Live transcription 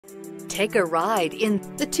Take a ride in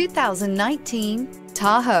the 2019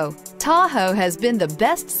 Tahoe. Tahoe has been the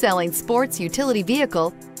best-selling sports utility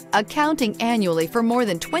vehicle, accounting annually for more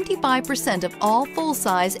than 25% of all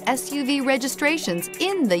full-size SUV registrations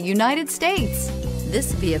in the United States.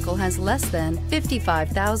 This vehicle has less than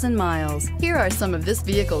 55,000 miles. Here are some of this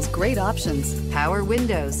vehicle's great options: power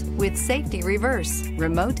windows with safety reverse,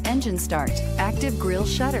 remote engine start, active grille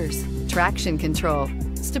shutters, traction control,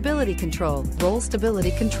 stability control, roll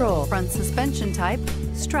stability control, front suspension type,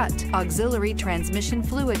 strut, auxiliary transmission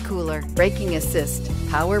fluid cooler, braking assist,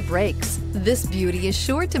 power brakes. This beauty is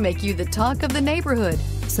sure to make you the talk of the neighborhood.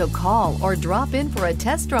 So call or drop in for a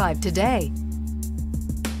test drive today.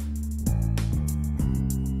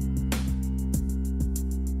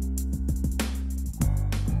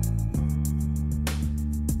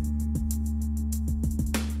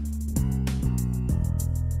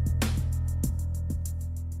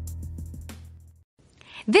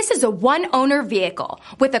 This is a one-owner vehicle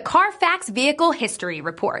with a Carfax Vehicle History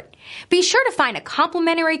Report. Be sure to find a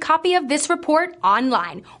complimentary copy of this report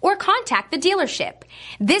online or contact the dealership.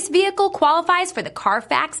 This vehicle qualifies for the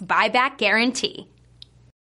Carfax Buyback Guarantee.